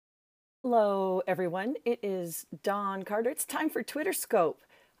Hello, everyone. It is Dawn Carter. It's time for Twitter Scope.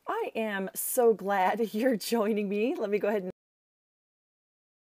 I am so glad you're joining me. Let me go ahead and.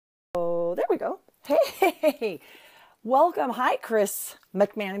 Oh, there we go. Hey, welcome. Hi, Chris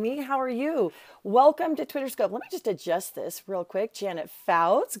McManamy. How are you? Welcome to Twitter Scope. Let me just adjust this real quick. Janet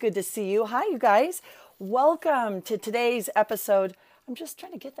Fouts, good to see you. Hi, you guys. Welcome to today's episode. I'm just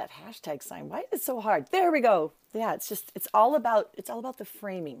trying to get that hashtag sign. Why is it so hard? There we go. Yeah, it's all about the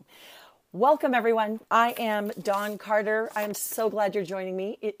framing. Welcome, everyone. I am Dawn Carter. I am so glad you're joining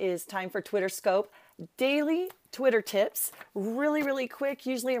me. It is time for Twitter Scope, daily Twitter tips, really quick,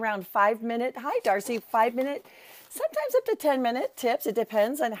 usually around 5 minute. Hi, Darcy, 5 minute, sometimes up to 10-minute tips. It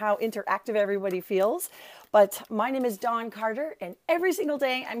depends on how interactive everybody feels. But my name is Dawn Carter, and every single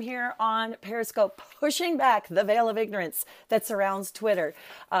day I'm here on Periscope pushing back the veil of ignorance that surrounds Twitter.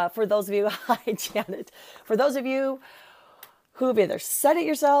 For those of you, hi, Janet. For those of you who have either said it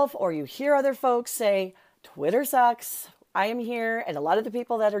yourself or you hear other folks say, Twitter sucks, I am here, and a lot of the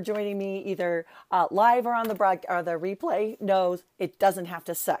people that are joining me either live or on the or the replay knows it doesn't have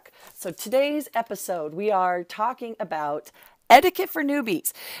to suck. So today's episode, we are talking about etiquette for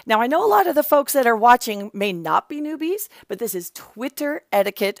newbies. Now, I know a lot of the folks that are watching may not be newbies, but this is Twitter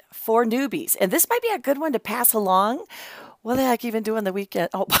etiquette for newbies. And this might be a good one to pass along. What the heck even do on the weekend?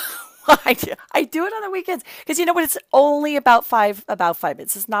 Oh, I do it on the weekends because you know what? It's only about five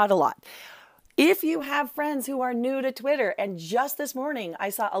minutes. It's not a lot. If you have friends who are new to Twitter, and just this morning I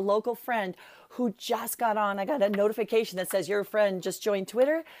saw a local friend who just got on, I got a notification that says your friend just joined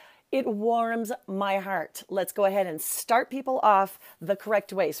Twitter. It warms my heart. Let's go ahead and start people off the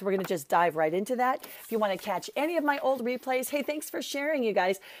correct way. So we're going to just dive right into that. If you want to catch any of my old replays, hey, thanks for sharing, you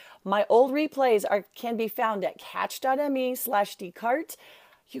guys. My old replays can be found at catch.me/decart.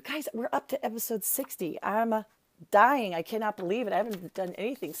 You guys, we're up to episode 60. I'm dying. I cannot believe it. I haven't done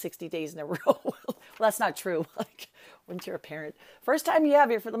anything 60 days in a row. Well, that's not true. Like, once you're a parent. First time you have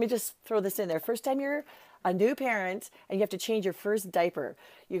let me just throw this in there. First time you're a new parent and you have to change your first diaper.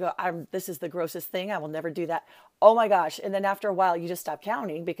 You go, this is the grossest thing. I will never do that. Oh my gosh. And then after a while, you just stop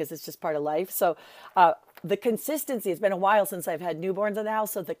counting because it's just part of life. So the consistency, it's been a while since I've had newborns in the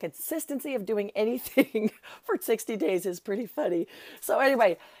house. So the consistency of doing anything for 60 days is pretty funny. So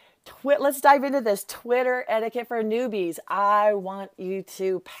anyway, let's dive into this Twitter etiquette for newbies. I want you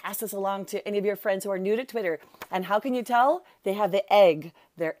to pass this along to any of your friends who are new to Twitter. And how can you tell? They have the egg.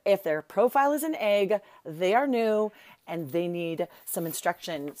 If their profile is an egg, they are new and they need some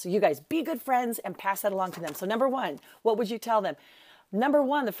instruction. So you guys be good friends and pass that along to them. So number one, what would you tell them? Number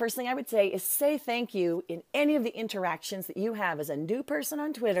one, the first thing I would say is say thank you in any of the interactions that you have as a new person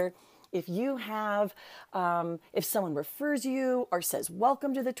on Twitter. If you have, if someone refers you or says,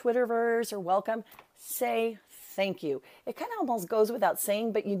 welcome to the Twitterverse or welcome, say thank you. It kind of almost goes without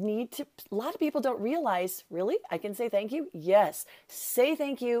saying, but you need to, a lot of people don't realize, really, I can say thank you? Yes, say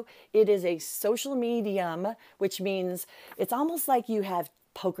thank you. It is a social medium, which means it's almost like you have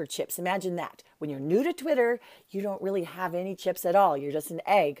poker chips. Imagine that. When you're new to Twitter, you don't really have any chips at all. You're just an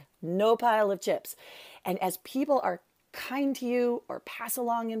egg, no pile of chips. And as people are kind to you or pass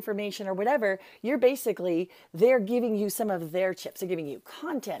along information or whatever, they're giving you some of their chips. They're giving you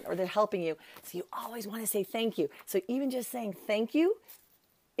content or they're helping you. So you always want to say thank you. So even just saying thank you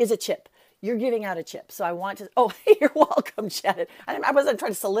is a chip. You're giving out a chip. So I want to, oh, you're welcome, Janet. I wasn't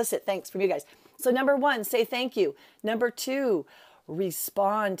trying to solicit thanks from you guys. So number one, say thank you. Number two,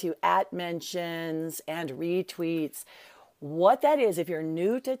 respond to @mentions and retweets. What that is, if you're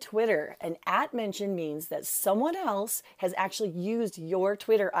new to Twitter, an @mention means that someone else has actually used your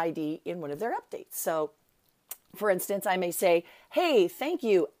Twitter ID in one of their updates. So for instance, I may say, hey, thank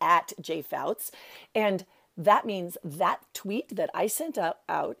you @jfouts. And that means that tweet that I sent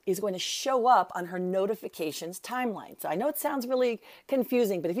out is going to show up on her notifications timeline. So I know it sounds really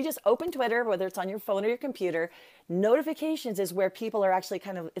confusing, but if you just open Twitter, whether it's on your phone or your computer, notifications is where people are actually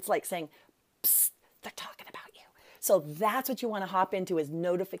it's like saying, psst, they're talking about you. So that's what you want to hop into is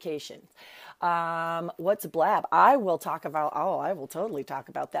notifications. What's Blab? I will totally talk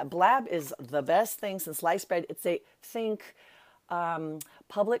about that. Blab is the best thing since sliced bread. It's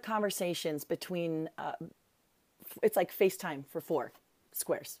public conversations between, it's like FaceTime for 4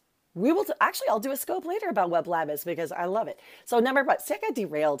 squares. Actually, I'll do a scope later about what Blab is because I love it. So see, I got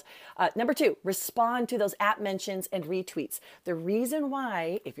derailed. Number two, respond to those @mentions and retweets. The reason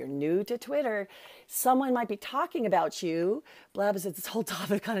why, if you're new to Twitter, someone might be talking about you. Blab is its whole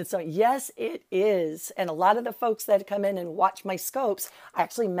topic on its own. Yes, it is. And a lot of the folks that come in and watch my scopes, I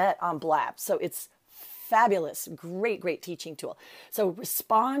actually met on Blab. So it's fabulous, great teaching tool. So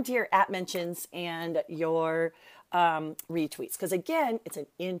respond to your @mentions and your retweets. Because again, it's an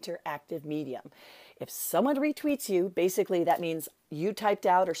interactive medium. If someone retweets you, basically that means you typed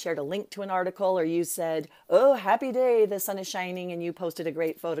out or shared a link to an article, or you said, oh, happy day, the sun is shining, and you posted a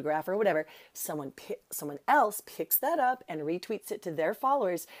great photograph or whatever. Someone else picks that up and retweets it to their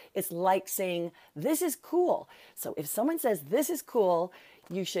followers. It's like saying, this is cool. So if someone says, this is cool,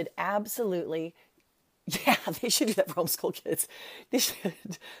 you should absolutely, yeah, they should do that for homeschool kids. They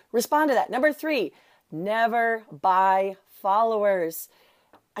should respond to that. Number 3, never buy followers.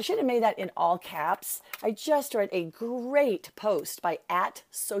 I should have made that in all caps. I just read a great post by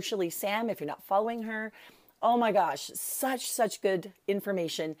 @sociallysam. If you're not following her, oh my gosh, such good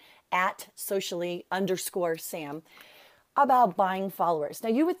information @socially_Sam about buying followers. Now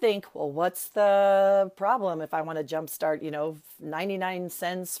you would think, well, what's the problem if I want to jumpstart, 99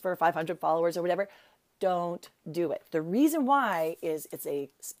 cents for 500 followers or whatever? Don't do it. The reason why is it's a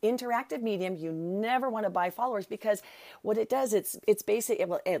interactive medium. You never want to buy followers, because what it does, it's basically,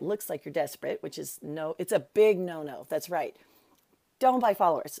 well, it looks like you're desperate, which is it's a big no. That's right. Don't buy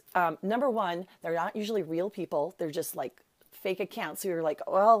followers. Number 1, they're not usually real people. They're just like fake accounts. So you're like,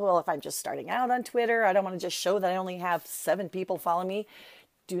 well, if I'm just starting out on Twitter, I don't want to just show that I only have 7 people follow me.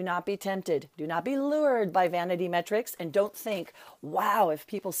 Do not be tempted. Do not be lured by vanity metrics, and don't think, wow, if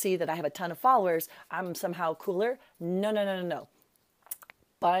people see that I have a ton of followers, I'm somehow cooler. No.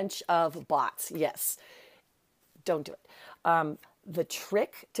 Bunch of bots. Yes. Don't do it. The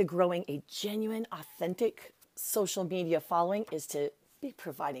trick to growing a genuine, authentic social media following is to be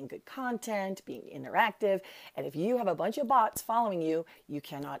providing good content, being interactive. And if you have a bunch of bots following you, you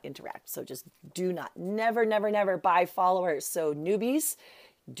cannot interact. So just do not, never buy followers. So newbies,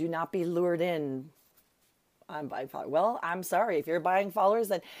 do not be lured in. I'm buying followers. Well, I'm sorry. If you're buying followers,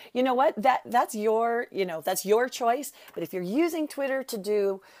 then you know what? That's your choice. But if you're using Twitter to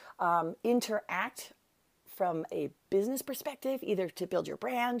do interact from a business perspective, either to build your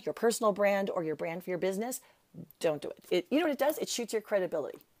brand, your personal brand, or your brand for your business, don't do it. You know what it does? It shoots your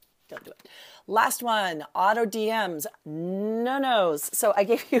credibility. Don't do it. Last one, auto DMs, no-nos. So I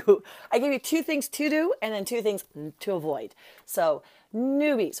gave you 2 things to do and then 2 things to avoid. So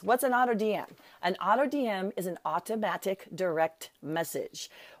newbies, what's an auto DM? An auto DM is an automatic direct message.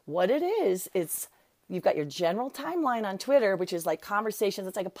 What it is, you've got your general timeline on Twitter, which is like conversations.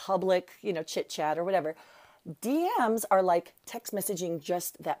 It's like a public, chit chat or whatever. DMs are like text messaging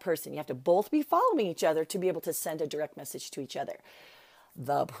just that person. You have to both be following each other to be able to send a direct message to each other.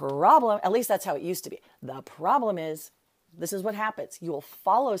 The problem, at least that's how it used to be. The problem is, this is what happens. You will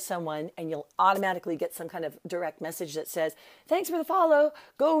follow someone and you'll automatically get some kind of direct message that says, thanks for the follow,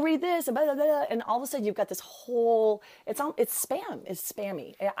 go read this, and blah, blah, blah. And all of a sudden you've got this whole, it's spam, it's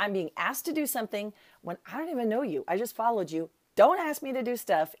spammy. I'm being asked to do something when I don't even know you. I just followed you. Don't ask me to do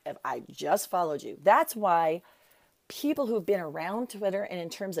stuff if I just followed you. That's why people who've been around Twitter and in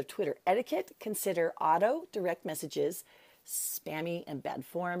terms of Twitter etiquette consider auto direct messages spammy and bad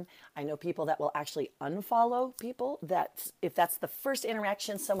form. I know people that will actually unfollow people that if that's the first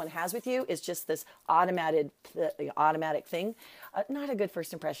interaction someone has with you is just this automatic thing. Not a good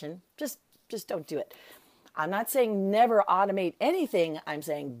first impression. Just don't do it. I'm not saying never automate anything. I'm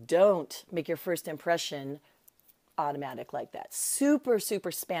saying don't make your first impression automatic like that. Super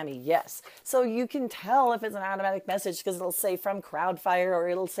spammy. Yes. So you can tell if it's an automatic message because it'll say from Crowdfire or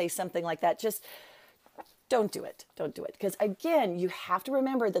it'll say something like that. Just don't do it. Don't do it. Because again, you have to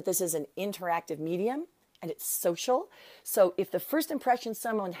remember that this is an interactive medium and it's social. So if the first impression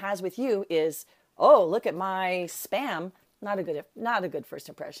someone has with you is, oh, look at my spam, not a good first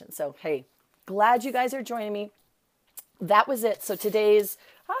impression. So, hey, glad you guys are joining me. That was it. So today's,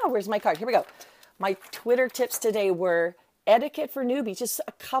 where's my card? Here we go. My Twitter tips today were etiquette for newbies, just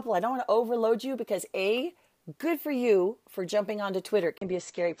a couple. I don't want to overload you because good for you for jumping onto Twitter. It can be a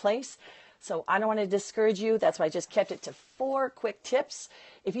scary place. So I don't want to discourage you. That's why I just kept it to 4 quick tips.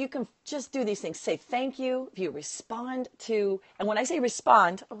 If you can just do these things, say thank you. If you respond to, and when I say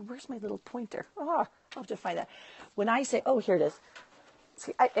respond, where's my little pointer? I'll have to find that. When I say, here it is.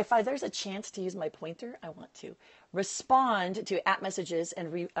 See, if there's a chance to use my pointer, I want to respond to @messages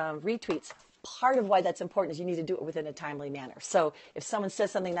and retweets. Part of why that's important is you need to do it within a timely manner. So if someone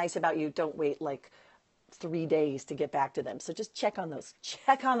says something nice about you, don't wait like 3 days to get back to them. So just check on those.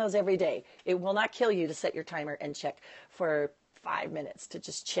 Check on those every day. It will not kill you to set your timer and check for 5 minutes to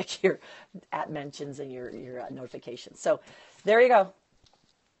just check your @mentions and your notifications. So there you go.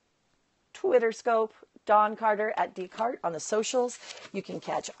 Twitter scope, Dawn Carter @decart on the socials. You can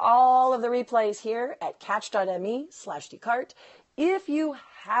catch all of the replays here at catch.me/decart. If you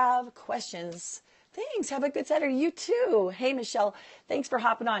have questions, Thanks. Have a good Saturday. You too. Hey, Michelle. Thanks for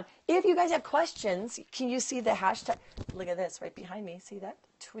hopping on. If you guys have questions, can you see the hashtag? Look at this right behind me. See that?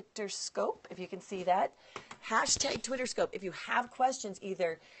 Twitter scope. If you can see that. Hashtag Twitter scope. If you have questions,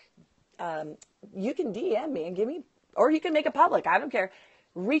 either you can DM me and give me, or you can make it public. I don't care.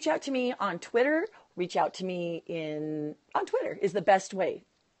 Reach out to me on Twitter. Reach out to me on Twitter is the best way.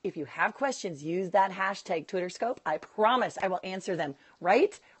 If you have questions, use that hashtag TwitterScope. I promise I will answer them.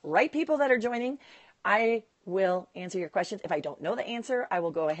 Right, people that are joining, I will answer your questions. If I don't know the answer, I will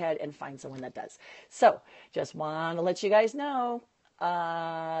go ahead and find someone that does. So just want to let you guys know.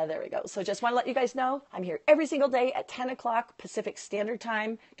 There we go. So just want to let you guys know, I'm here every single day at 10 o'clock Pacific Standard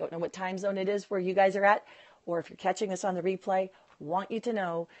Time. Don't know what time zone it is where you guys are at, or if you're catching this on the replay, want you to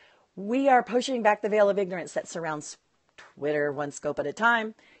know we are pushing back the veil of ignorance that surrounds Twitter, one scope at a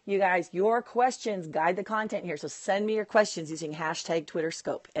time. You guys, your questions guide the content here. So send me your questions using hashtag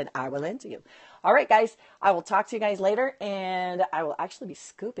TwitterScope and I will answer you. All right, guys, I will talk to you guys later. And I will actually be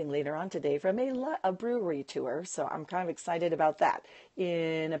scooping later on today from a brewery tour. So I'm kind of excited about that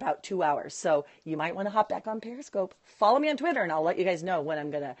in about 2 hours. So you might want to hop back on Periscope. Follow me on Twitter and I'll let you guys know when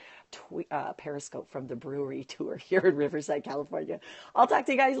I'm going to Periscope from the brewery tour here in Riverside, California. I'll talk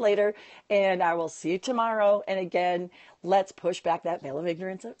to you guys later and I will see you tomorrow. And again, let's push back that veil of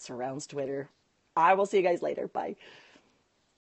ignorance that surrounds Twitter. I will see you guys later. Bye.